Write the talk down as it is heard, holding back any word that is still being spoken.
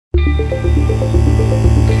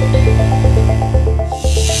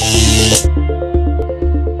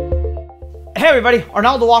everybody,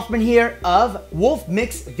 Arnaldo Wolfman here of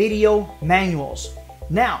Wolfmix Video Manuals.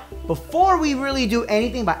 Now, before we really do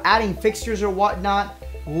anything by adding fixtures or whatnot,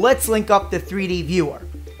 let's link up the 3D viewer.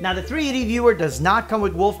 Now, the 3D viewer does not come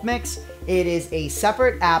with Wolfmix. It is a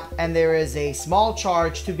separate app and there is a small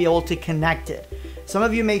charge to be able to connect it. Some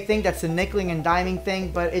of you may think that's a nickeling and diming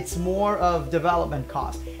thing, but it's more of development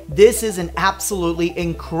cost. This is an absolutely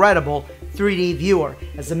incredible 3D viewer.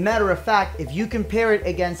 As a matter of fact, if you compare it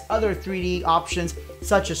against other 3D options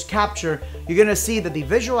such as Capture, you're going to see that the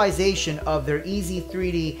visualization of their Easy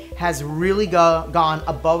 3D has really gone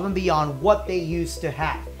above and beyond what they used to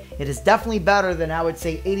have. It is definitely better than, I would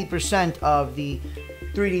say, 80% of the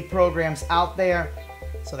 3D programs out there,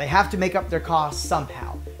 so they have to make up their costs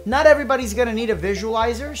somehow. Not everybody's going to need a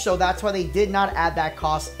visualizer, so that's why they did not add that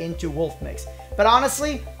cost into Wolfmix. But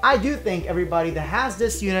honestly, I do think everybody that has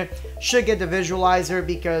this unit should get the visualizer,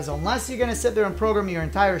 because unless you're going to sit there and program your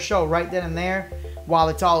entire show right then and there while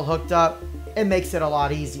it's all hooked up, it makes it a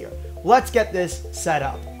lot easier. Let's get this set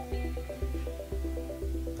up.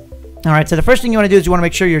 Alright, so the first thing you want to do is you want to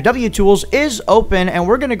make sure your WTools is open, and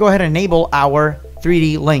we're going to go ahead and enable our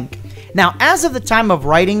 3D link. Now, as of the time of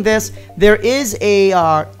writing this, there is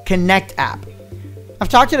a Connect app. I've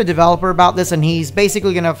talked to the developer about this, and he's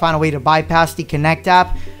basically going to find a way to bypass the Connect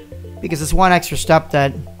app because it's one extra step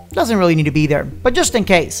that doesn't really need to be there. But just in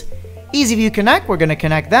case, EasyView Connect, we're going to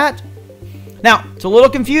connect that. Now, it's a little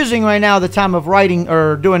confusing right now at the time of writing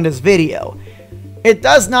or doing this video. It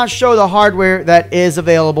does not show the hardware that is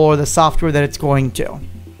available or the software that it's going to.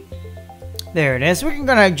 There it is. We're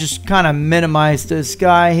going to just kind of minimize this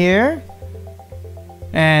guy here.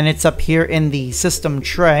 And it's up here in the system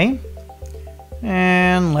tray.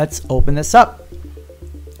 And let's open this up.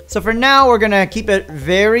 So for now, we're going to keep it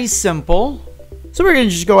very simple. So we're going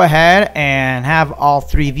to just go ahead and have all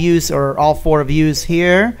three views or all four views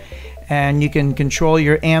here. And you can control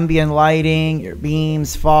your ambient lighting, your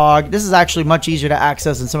beams, fog. This is actually much easier to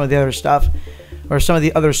access than some of the other stuff or some of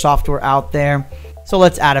the other software out there. So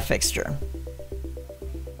let's add a fixture.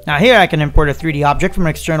 Now here I can import a 3D object from an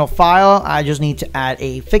external file. I just need to add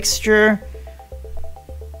a fixture.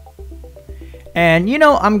 And you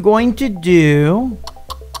know, I'm going to do,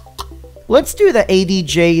 let's do the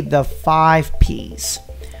ADJ, the 5Ps.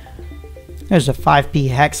 There's a 5P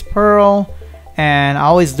hex pearl. And I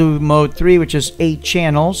always do mode 3, which is 8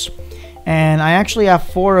 channels. And I actually have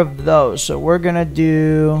 4 of those. So we're going to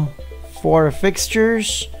do 4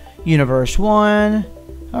 fixtures. Universe 1.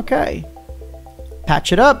 Okay.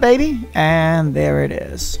 Patch it up, baby. And there it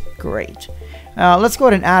is. Great. Let's go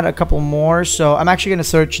ahead and add a couple more. So I'm actually going to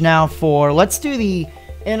search now for, let's do the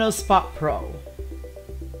InnoSpot Pro.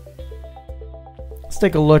 Let's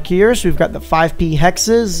take a look here. So we've got the 5P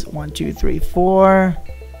hexes. 1, 2, 3, 4.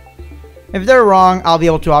 If they're wrong, I'll be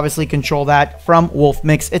able to obviously control that from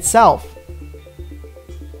Wolfmix itself.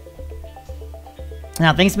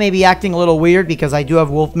 Now, things may be acting a little weird because I do have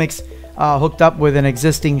Wolfmix hooked up with an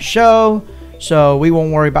existing show. So we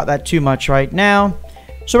won't worry about that too much right now.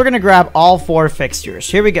 So we're going to grab all 4 fixtures.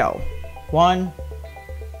 Here we go. 1,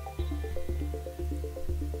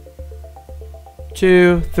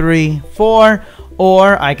 2, 3, 4.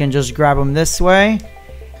 Or I can just grab them this way.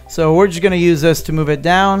 So we're just going to use this to move it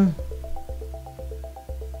down.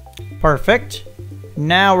 Perfect.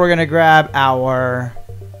 Now we're going to grab our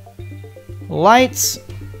lights.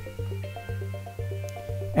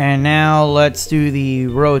 And now let's do the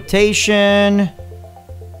rotation.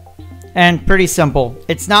 And pretty simple.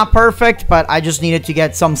 It's not perfect, but I just needed to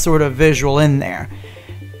get some sort of visual in there.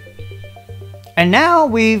 And now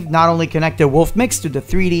we've not only connected Wolfmix to the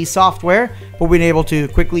 3D software, but we've been able to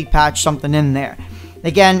quickly patch something in there.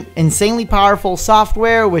 Again, insanely powerful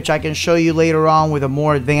software, which I can show you later on with a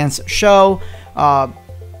more advanced show.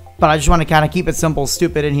 But I just want to kind of keep it simple,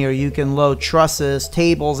 stupid in here. You can load trusses,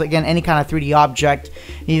 tables, again, any kind of 3D object.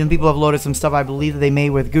 Even people have loaded some stuff I believe that they made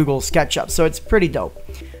with Google SketchUp. So it's pretty dope.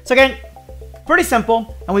 So again, pretty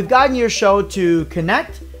simple. And we've gotten your show to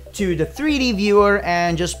connect to the 3D viewer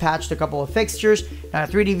and just patched a couple of fixtures. Now,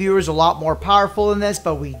 3D viewer is a lot more powerful than this,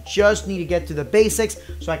 but we just need to get to the basics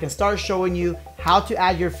so I can start showing you how to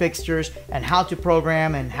add your fixtures and how to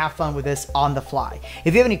program and have fun with this on the fly.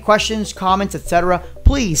 If you have any questions, comments, etc.,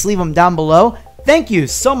 please leave them down below. Thank you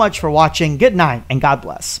so much for watching. Good night and God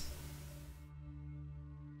bless.